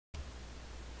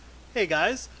Hey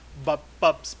guys,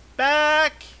 Bup's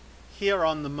back here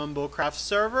on the MumboCraft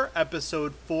server,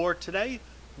 episode 4 today.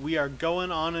 We are going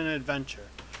on an adventure.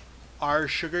 Our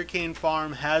sugarcane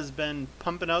farm has been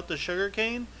pumping out the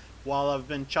sugarcane while I've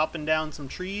been chopping down some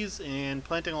trees and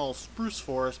planting a little spruce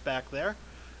forest back there.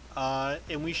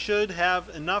 And we should have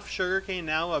enough sugarcane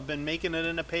now. I've been making it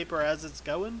into paper as it's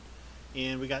going.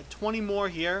 And we got 20 more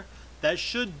here. That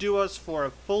should do us for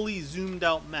a fully zoomed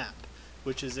out map,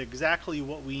 which is exactly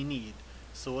what we need.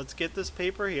 So let's get this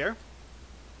paper here.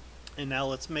 And now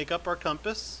let's make up our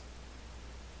compass.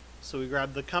 So we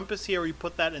grab the compass here, we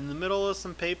put that in the middle of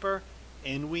some paper,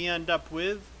 and we end up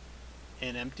with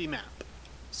an empty map.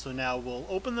 So now we'll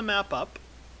open the map up,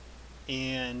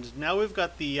 and now we've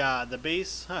got the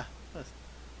base. A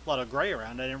lot of gray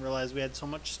around. I didn't realize we had so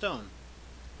much stone.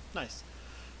 Nice.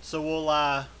 So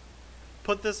we'll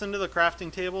put this into the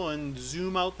crafting table and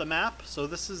zoom out the map. So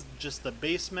this is just the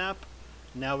base map.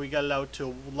 Now we got it out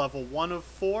to level 1 of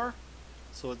 4.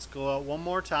 So let's go out one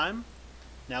more time.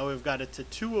 Now we've got it to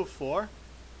 2 of 4.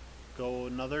 Go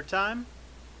another time.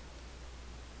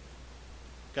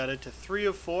 Got it to 3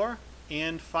 of 4.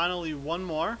 And finally one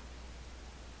more.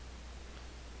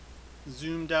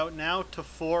 Zoomed out now to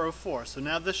 4 of 4. So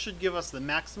now this should give us the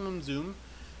maximum zoom,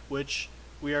 which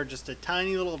we are just a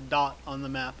tiny little dot on the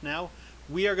map now.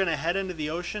 We are going to head into the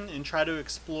ocean and try to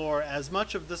explore as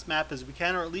much of this map as we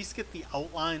can, or at least get the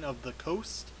outline of the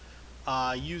coast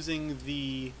using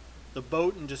the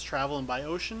boat and just traveling by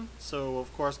ocean. So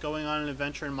of course, going on an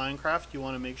adventure in Minecraft, you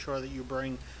want to make sure that you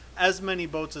bring as many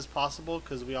boats as possible,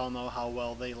 because we all know how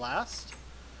well they last.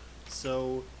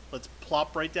 So let's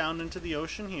plop right down into the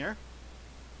ocean here.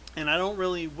 And I don't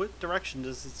really, what direction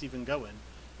does this even go in?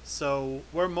 So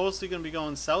we're mostly going to be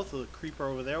going south. With a creeper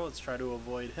over there, let's try to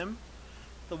avoid him.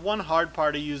 The one hard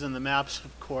part of using the maps,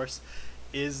 of course,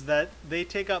 is that they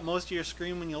take up most of your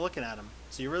screen when you're looking at them.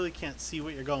 So you really can't see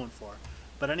what you're going for.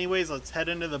 But anyways, let's head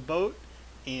into the boat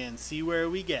and see where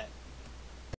we get.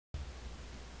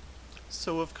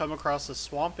 So we've come across a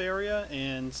swamp area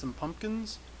and some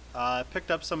pumpkins. I picked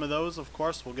up some of those, of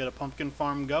course. We'll get a pumpkin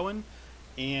farm going.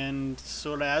 And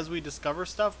sort of as we discover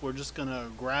stuff, we're just going to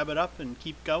grab it up and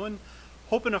keep going.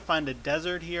 Hoping to find a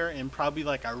desert here and probably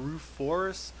like a roof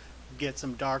forest. Get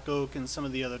some dark oak and some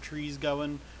of the other trees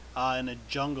going. And a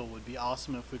jungle would be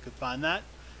awesome if we could find that.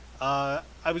 I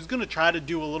was going to try to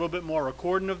do a little bit more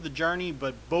recording of the journey,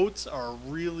 but boats are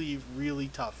really, really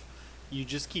tough. You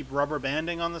just keep rubber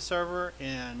banding on the server,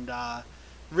 and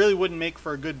really wouldn't make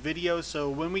for a good video. So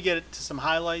when we get it to some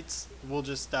highlights, we'll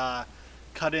just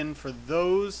cut in for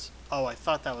those. Oh, I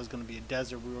thought that was going to be a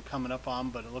desert we were coming up on,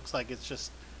 but it looks like it's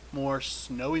just more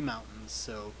snowy mountains.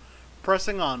 So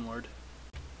pressing onward.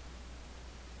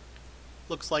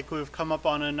 Looks like we've come up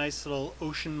on a nice little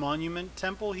ocean monument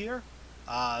temple here.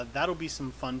 That'll be some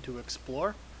fun to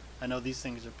explore. I know these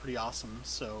things are pretty awesome,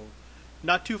 so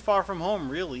not too far from home,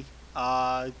 really.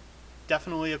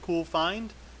 Definitely a cool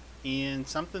find, and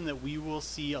something that we will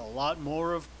see a lot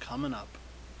more of coming up.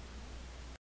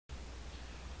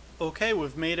 Okay,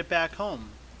 we've made it back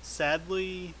home.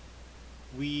 Sadly,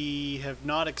 we have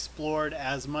not explored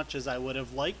as much as I would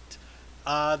have liked.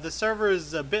 The server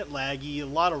is a bit laggy, a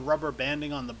lot of rubber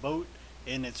banding on the boat,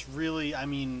 and it's really, I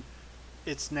mean,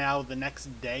 it's now the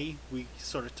next day. We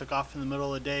sort of took off in the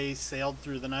middle of the day, sailed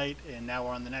through the night, and now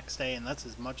we're on the next day, and that's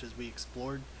as much as we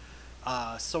explored.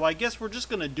 So I guess we're just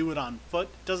going to do it on foot.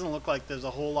 It doesn't look like there's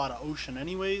a whole lot of ocean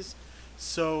anyways,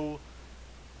 so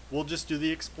we'll just do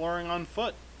the exploring on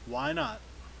foot. Why not?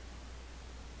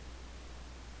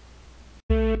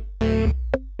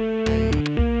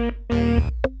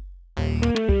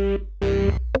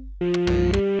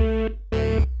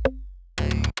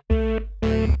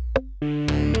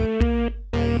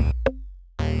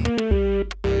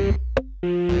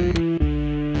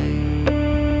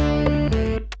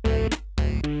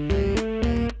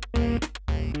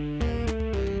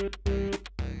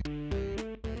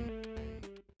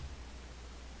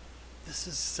 This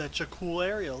is such a cool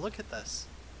area. Look at this.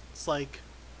 It's like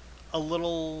a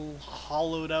little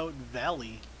hollowed out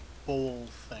valley bowl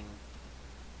thing.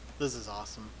 This is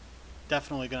awesome.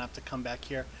 Definitely gonna have to come back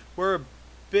here. We're a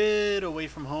bit away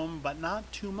from home, but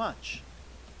not too much.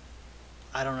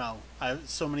 I don't know. I have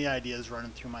so many ideas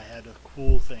running through my head of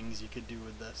cool things you could do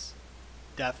with this.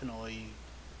 Definitely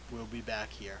we'll be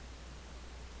back here.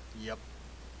 Yep.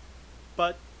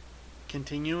 But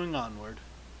continuing onward.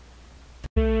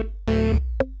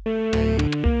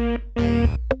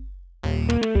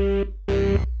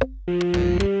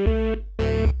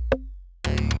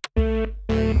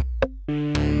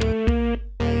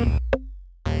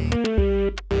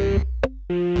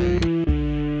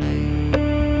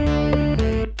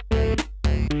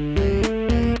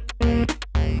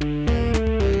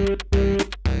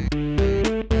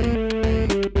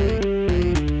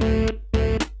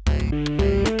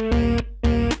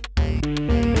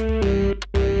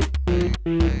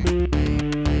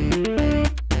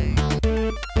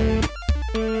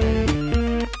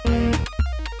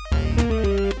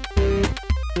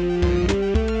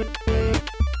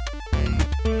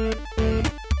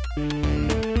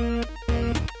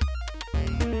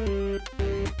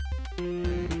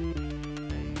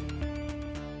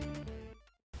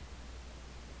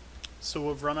 So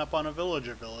we've run up on a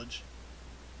villager village.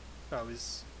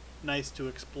 Always nice to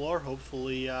explore.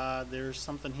 Hopefully there's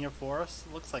something here for us.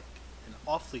 It looks like an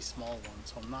awfully small one,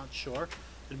 so I'm not sure.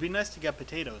 It'd be nice to get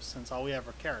potatoes since all we have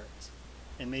are carrots.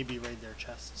 And maybe raid their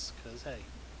chests, because hey,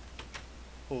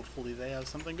 hopefully they have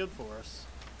something good for us.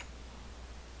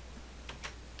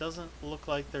 Doesn't look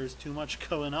like there's too much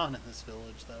going on in this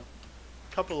village though.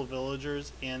 A couple of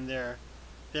villagers, and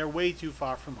they're way too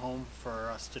far from home for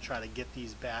us to try to get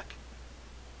these back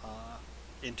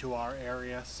into our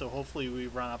area, so hopefully we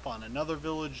run up on another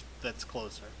village that's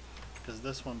closer, because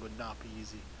this one would not be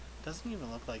easy. Doesn't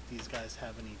even look like these guys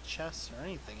have any chests or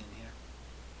anything in here.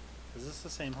 Is this the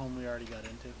same home we already got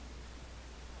into?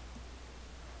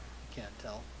 Can't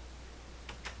tell.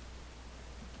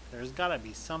 There's gotta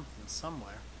be something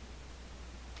somewhere.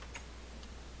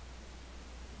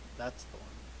 That's the one.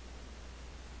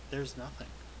 There's nothing.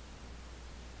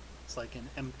 It's like an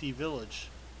empty village.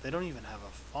 They don't even have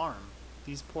a farm.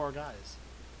 These poor guys.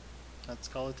 That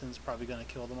skeleton's probably gonna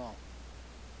kill them all.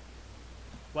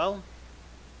 Well,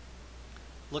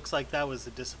 looks like that was a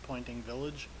disappointing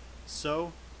village,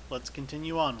 so let's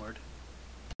continue onward.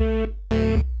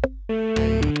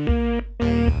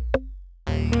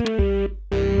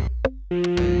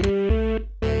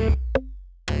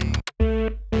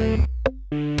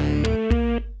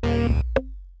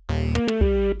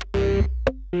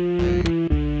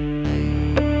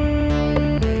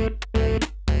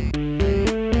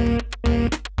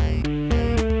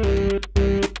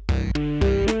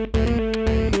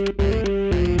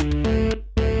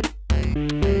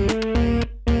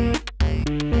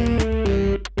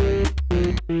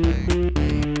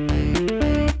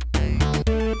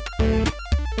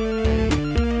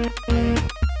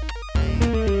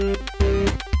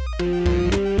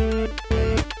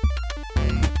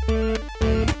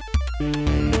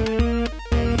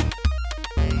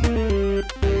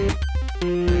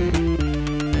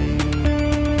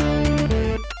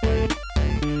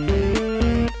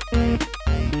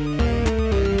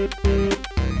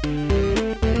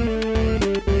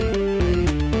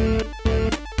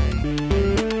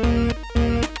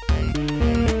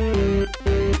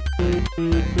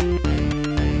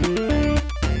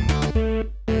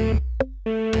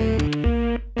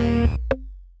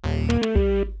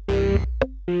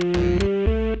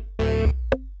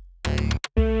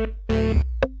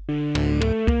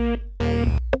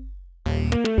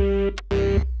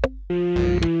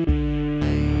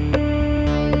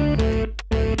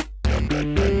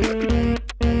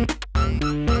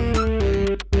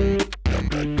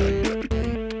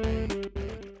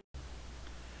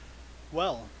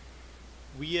 Well,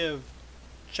 we have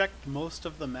checked most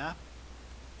of the map,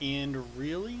 and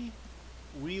really,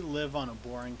 we live on a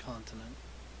boring continent.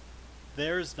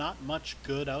 There's not much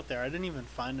good out there. I didn't even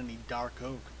find any dark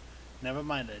oak. Never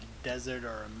mind a desert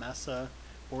or a mesa,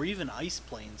 or even ice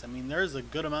plains. I mean, there's a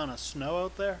good amount of snow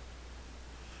out there,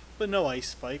 but no ice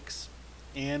spikes.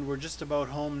 And we're just about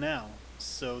home now.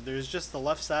 So there's just the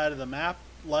left side of the map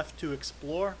left to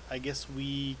explore. I guess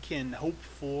we can hope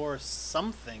for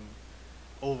something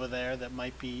over there that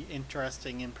might be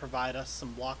interesting and provide us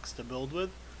some blocks to build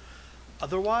with.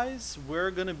 Otherwise,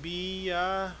 we're gonna be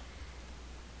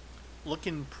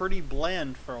looking pretty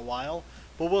bland for a while,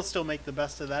 but we'll still make the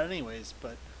best of that anyways.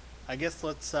 But I guess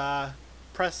let's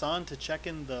press on to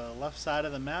checking the left side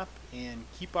of the map and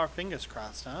keep our fingers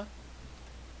crossed, huh?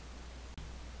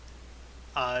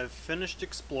 I've finished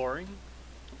exploring,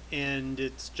 and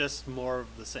it's just more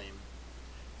of the same.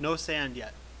 No sand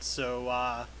yet, so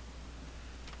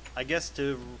I guess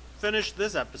to finish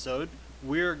this episode,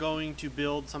 we're going to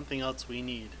build something else we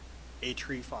need. A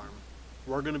tree farm.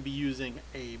 We're going to be using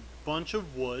a bunch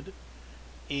of wood,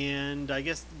 and I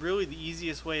guess really the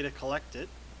easiest way to collect it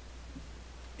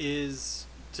is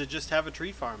to just have a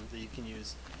tree farm that you can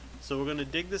use. So we're going to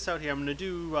dig this out here. I'm going to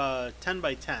do 10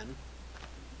 by 10.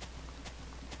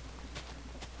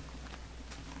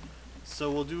 So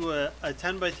we'll do a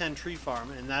 10 by 10 tree farm,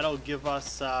 and that'll give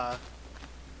us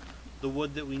the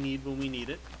wood that we need when we need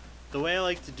it. The way I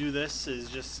like to do this is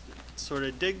just sort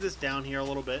of dig this down here a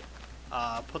little bit,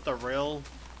 put the rail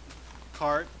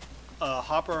cart,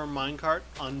 hopper or minecart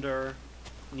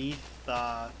underneath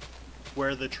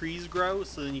where the trees grow,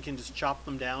 so then you can just chop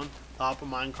them down. The hopper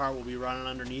minecart will be running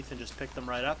underneath and just pick them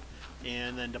right up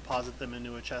and then deposit them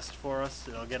into a chest for us.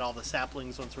 It'll get all the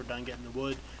saplings once we're done getting the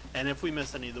wood, and if we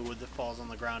miss any of the wood that falls on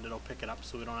the ground, it'll pick it up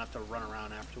so we don't have to run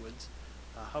around afterwards.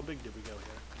 How big did we go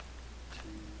here? 2,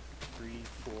 3,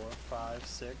 4, 5,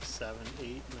 6, 7, 8,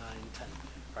 9, 10.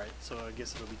 Alright, so I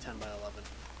guess it'll be 10 by 11.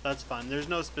 That's fine. There's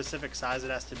no specific size it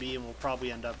has to be, and we'll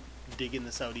probably end up digging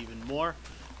this out even more.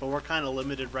 but we're kind of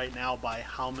limited right now by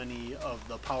how many of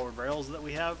the powered rails that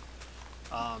we have.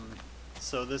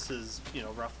 So this is, you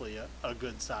know, roughly a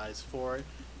good size for it.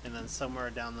 And then somewhere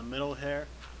down the middle here,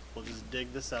 we'll just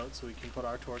dig this out so we can put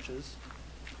our torches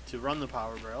to run the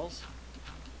powered rails.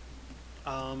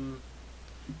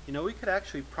 You know, we could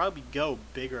actually probably go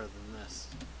bigger than this,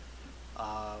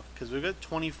 because we've got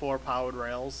 24 powered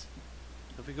rails.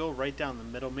 If we go right down the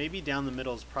middle, maybe down the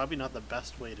middle is probably not the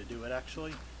best way to do it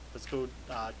actually. Let's go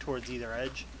towards either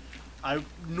edge.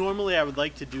 Normally I would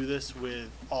like to do this with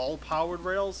all powered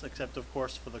rails, except of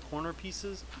course for the corner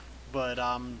pieces, but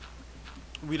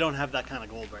we don't have that kind of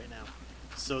gold right now,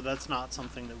 so that's not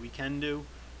something that we can do.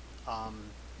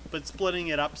 But splitting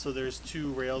it up so there's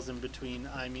 2 rails in between,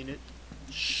 I mean, it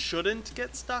shouldn't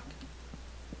get stuck.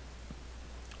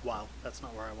 Wow, that's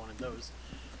not where I wanted those.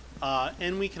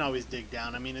 And we can always dig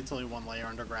down. I mean, it's only 1 layer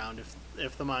underground.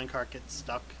 If the minecart gets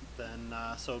stuck, then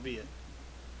so be it.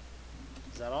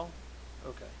 Is that all?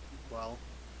 Okay. Well,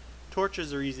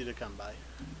 torches are easy to come by,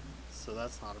 so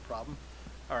that's not a problem.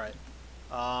 Alright.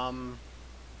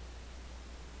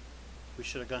 We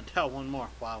should have gone down 1 more.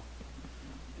 Wow.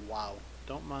 Wow.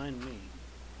 Don't mind me.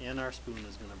 And our spoon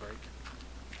is going to break.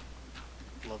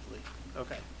 Lovely.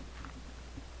 Okay.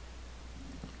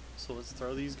 So let's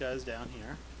throw these guys down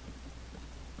here.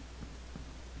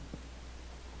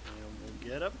 And we'll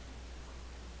get up.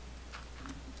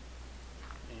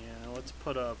 And let's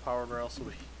put a powered rail so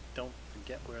we don't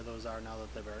forget where those are now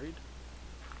that they're buried.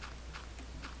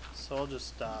 So I'll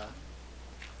just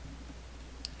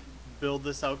build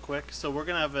this out quick. So we're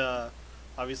going to have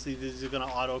obviously these are going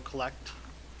to auto collect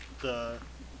the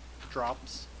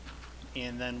drops.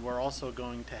 And then we're also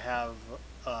going to have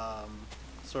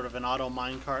sort of an auto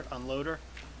minecart unloader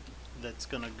that's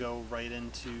going to go right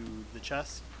into the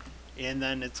chest, and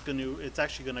then it's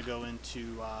actually going to go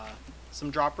into some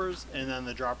droppers, and then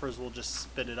the droppers will just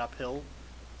spit it uphill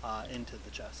into the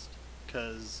chest,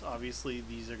 because obviously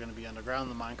these are going to be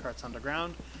underground, the minecart's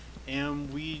underground,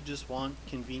 and we just want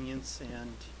convenience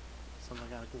and something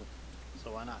kind of cool,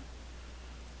 so why not?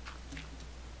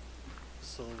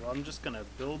 So I'm just going to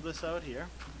build this out here.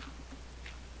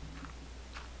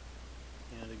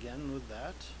 And again with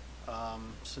that.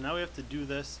 So now we have to do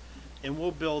this, and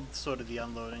we'll build sort of the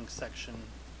unloading section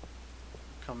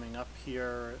coming up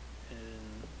here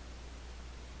in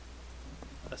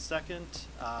a second.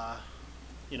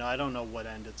 You know, I don't know what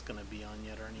end it's going to be on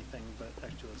yet or anything, but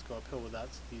actually let's go uphill with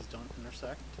that so these don't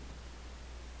intersect.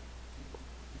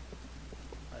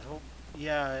 I hope.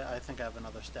 Yeah, I think I have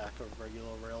another stack of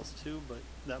regular rails too, but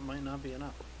that might not be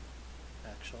enough,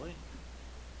 actually.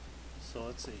 So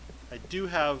let's see. I do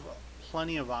have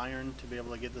plenty of iron to be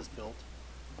able to get this built,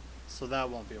 so that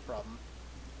won't be a problem.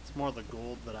 It's more the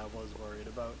gold that I was worried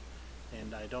about,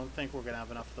 and I don't think we're going to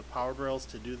have enough of the powered rails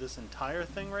to do this entire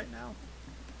thing right now.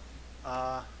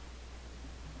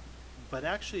 But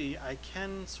actually, I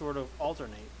can sort of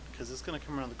alternate, because it's going to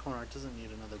come around the corner. It doesn't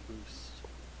need another boost.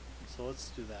 So let's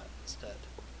do that instead.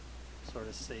 Sort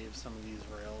of save some of these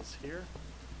rails here.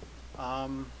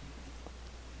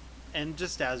 And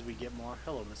just as we get more,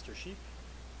 hello Mr. Sheep,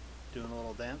 doing a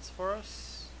little dance for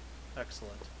us.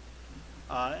 Excellent.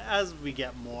 As we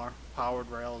get more powered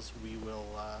rails, we will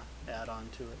add on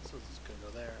to it. So it's going to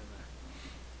go there and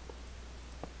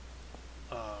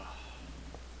there.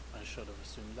 I should have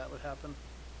assumed that would happen.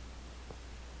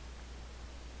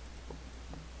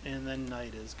 And then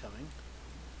night is coming.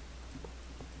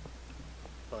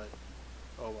 But,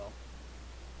 oh well.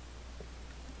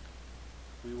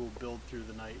 We will build through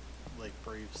the night like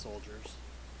brave soldiers.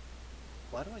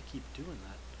 Why do I keep doing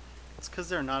that? It's because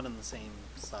they're not on the same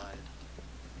side.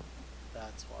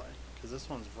 That's why. Because this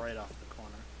one's right off the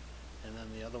corner. And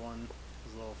then the other one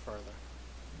is a little further.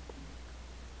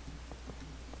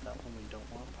 That one we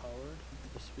don't want powered.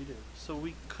 Yes, we do. So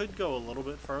we could go a little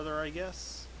bit further, I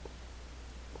guess.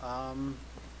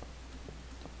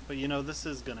 But you know, this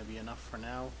is going to be enough for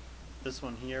now. This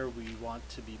one here we want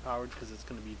to be powered because it's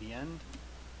going to be the end.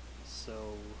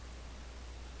 So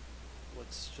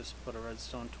let's just put a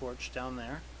redstone torch down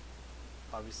there.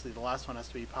 Obviously the last one has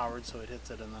to be powered so it hits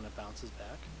it and then it bounces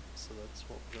back. So that's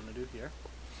what we're going to do here.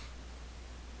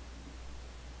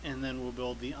 And then we'll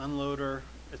build the unloader.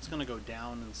 It's going to go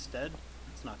down instead.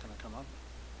 It's not going to come up.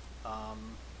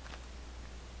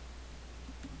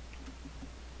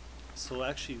 So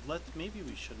actually, maybe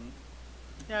we shouldn't.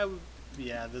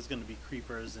 Yeah, there's going to be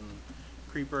creepers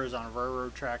on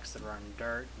railroad tracks that are on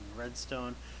dirt and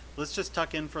redstone. Let's just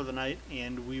tuck in for the night,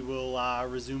 and we will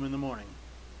resume in the morning.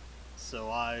 So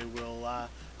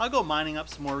I'll go mining up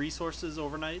some more resources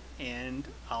overnight, and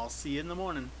I'll see you in the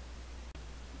morning.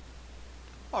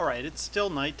 Alright, it's still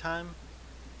nighttime,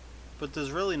 but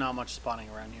there's really not much spawning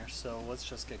around here, so let's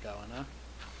just get going, huh?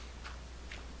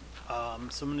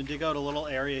 So I'm going to dig out a little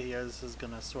area here. This is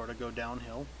going to sort of go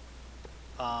downhill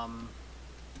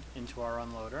into our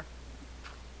unloader.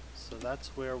 So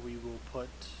that's where we will put...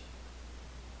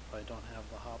 I don't have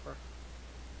the hopper,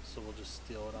 so we'll just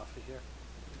steal it off of here.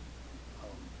 Oh,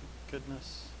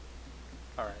 goodness.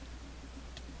 Alright.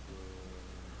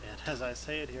 And as I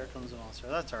say it, here comes a monster.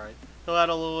 That's alright. He'll add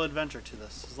a little adventure to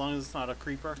this. As long as it's not a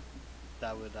creeper,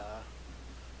 that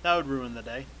would ruin the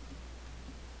day.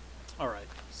 Alright,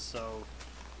 so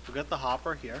we'll get the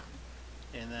hopper here,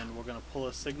 and then we're going to pull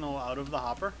a signal out of the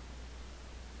hopper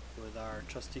with our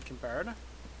trusty comparator.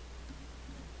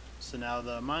 So now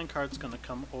the minecart's going to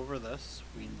come over this.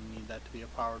 We need that to be a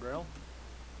powered rail.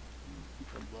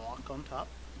 The block on top.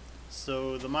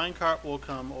 So the minecart will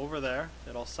come over there.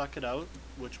 It'll suck it out,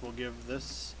 which will give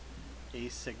this a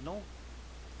signal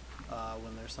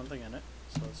when there's something in it.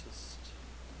 So let's just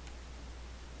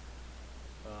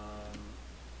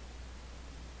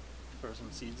throw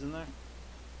some seeds in there.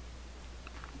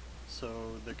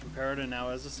 So the comparator now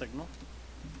has a signal,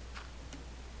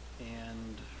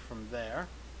 and from there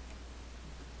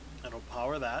it'll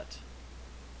power that,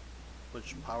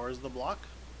 which powers the block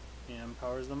and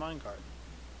powers the minecart.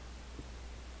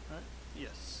 Right?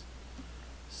 Yes.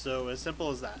 So as simple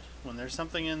as that. When there's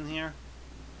something in here,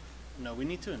 no, we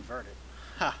need to invert it.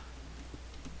 Ha!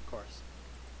 Of course.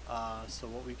 So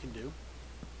what we can do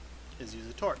is use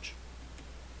a torch.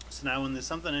 So now when there's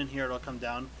something in here, it'll come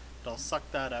down, it'll suck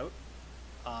that out.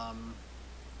 Oh,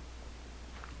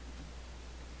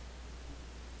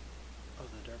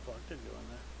 the dirt block did go in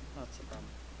there. That's the problem.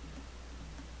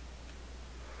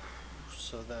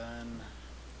 So then,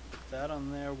 put that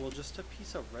on there. Will just a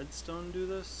piece of redstone do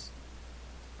this?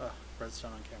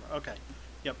 Redstone on camera. Okay.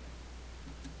 Yep.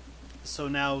 So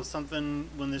now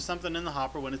when there's something in the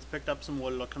hopper, when it's picked up some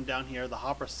wood, it'll come down here. The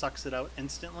hopper sucks it out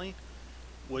instantly,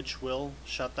 which will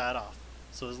shut that off.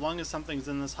 So as long as something's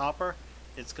in this hopper,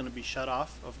 it's going to be shut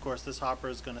off. Of course, this hopper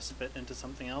is going to spit into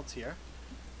something else here,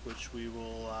 which we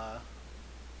will,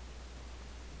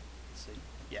 let's see.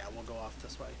 Yeah, we'll go off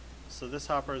this way. So this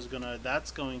hopper is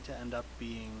that's going to end up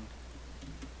being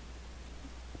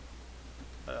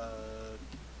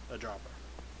a dropper.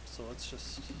 So let's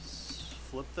just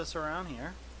flip this around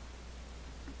here.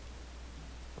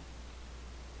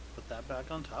 Put that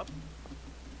back on top.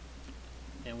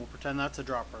 And we'll pretend that's a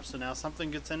dropper. So now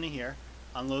something gets into here,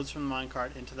 unloads from the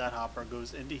minecart into that hopper,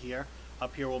 goes into here.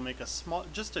 Up here we'll make a small,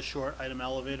 just a short item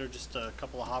elevator, just a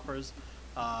couple of hoppers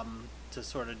to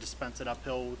sort of dispense it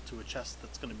uphill to a chest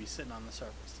that's going to be sitting on the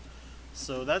surface.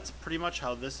 So that's pretty much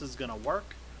how this is going to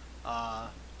work.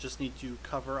 Just need to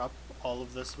cover up all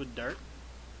of this with dirt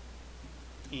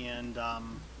and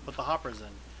put the hoppers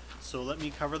in. So let me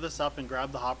cover this up and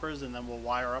grab the hoppers, and then we'll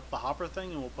wire up the hopper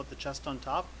thing and we'll put the chest on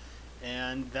top.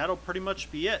 And that'll pretty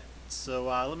much be it. So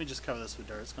let me just cover this with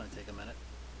dirt. It's going to take a minute.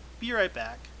 Be right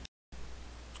back.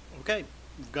 Okay,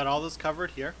 we've got all this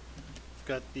covered here. We've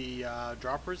got the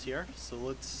droppers here. So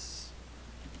let's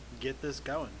get this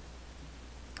going.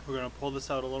 We're going to pull this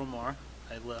out a little more.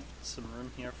 I left some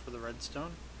room here for the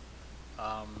redstone.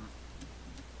 But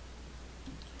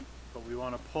we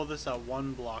want to pull this out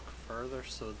one block further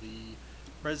so the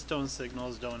redstone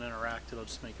signals don't interact. It'll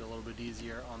just make it a little bit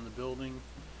easier on the building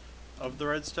of the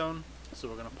redstone. So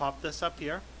we're going to pop this up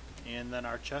here, and then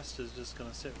our chest is just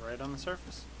going to sit right on the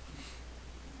surface.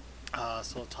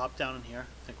 So we'll top down in here.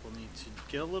 I think we'll need to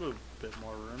get a little bit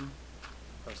more room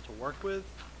for us to work with.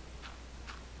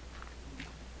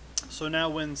 So now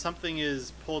when something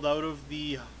is pulled out of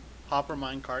the hopper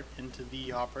minecart into the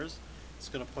hoppers, it's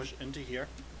going to push into here,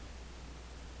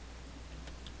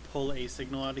 pull a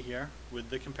signal out of here with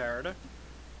the comparator,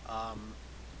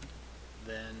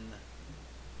 then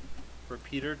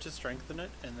repeater to strengthen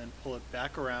it, and then pull it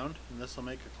back around, and this will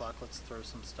make a clock. Let's throw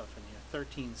some stuff in here.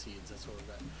 13 seeds, that's what we've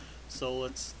got. So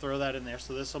let's throw that in there.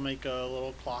 So this will make a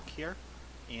little clock here,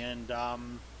 and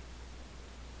then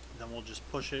we'll just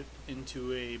push it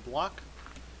into a block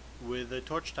with a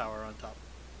torch tower on top.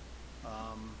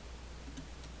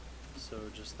 So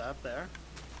just that there,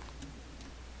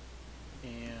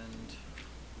 and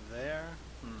there.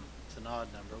 It's an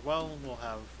odd number. Well, we'll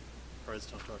have a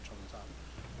redstone torch on the top.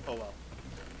 Oh well.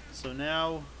 So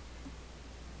now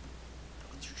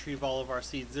let's retrieve all of our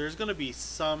seeds. There's going to be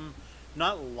some,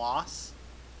 not loss,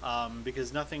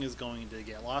 because nothing is going to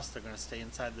get lost. They're going to stay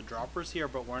inside the droppers here,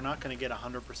 but we're not going to get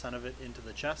 100% of it into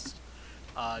the chest,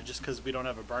 just because we don't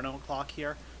have a burnout clock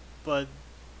here. But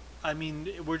I mean,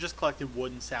 we're just collecting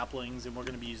wood and saplings, and we're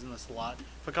going to be using this a lot.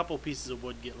 If a couple of pieces of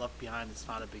wood get left behind, it's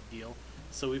not a big deal.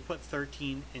 So we put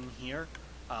 13 in here.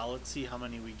 Let's see how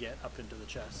many we get up into the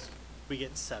chest. We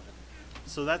get 7.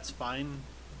 So that's fine.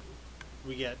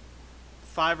 We get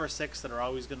 5 or 6 that are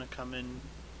always going to come in.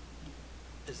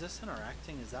 Is this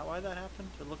interacting? Is that why that happened?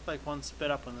 It looked like one spit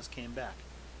up when this came back.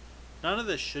 None of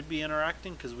this should be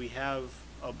interacting because we have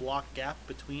a block gap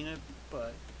between it,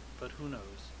 but who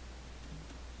knows?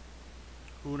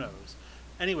 Who knows?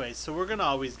 Anyway, so we're gonna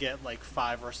always get like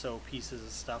 5 or so pieces of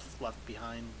stuff left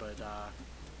behind, but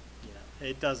you know,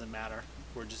 it doesn't matter.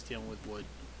 We're just dealing with wood,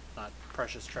 not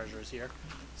precious treasures here.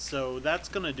 So that's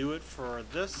gonna do it for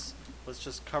this. Let's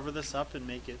just cover this up and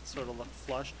make it sort of look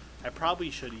flush. I probably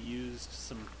should have used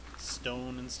some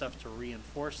stone and stuff to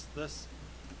reinforce this,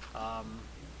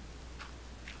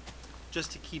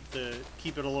 just to keep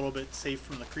it a little bit safe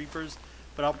from the creepers.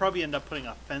 But I'll probably end up putting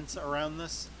a fence around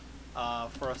this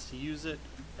for us to use it.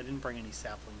 I didn't bring any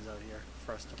saplings out here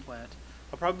for us to plant.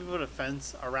 I'll probably put a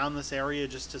fence around this area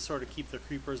just to sort of keep the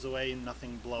creepers away and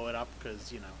nothing blow it up,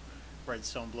 because, you know,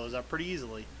 redstone blows up pretty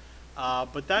easily.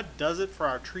 But that does it for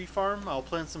our tree farm. I'll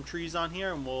plant some trees on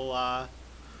here, and we'll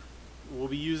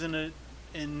be using it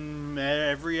in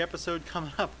every episode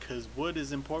coming up, because wood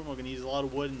is important. We're going to use a lot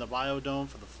of wood in the biodome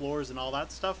for the floors and all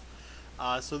that stuff.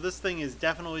 So this thing is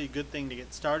definitely a good thing to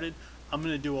get started. I'm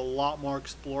going to do a lot more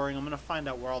exploring. I'm going to find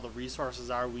out where all the resources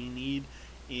are we need,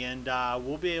 and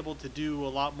we'll be able to do a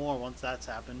lot more once that's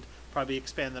happened. Probably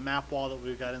expand the map wall that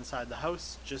we've got inside the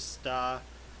house, just to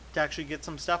actually get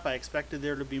some stuff. I expected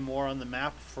there to be more on the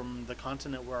map from the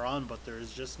continent we're on, but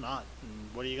there's just not.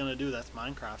 And what are you going to do? That's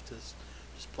Minecraft, is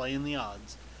just playing the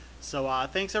odds. So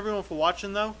thanks everyone for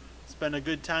watching though. It's been a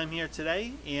good time here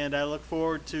today, and I look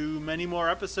forward to many more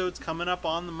episodes coming up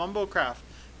on the MumboCraft.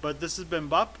 But this has been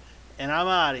Bup, and I'm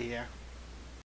out of here.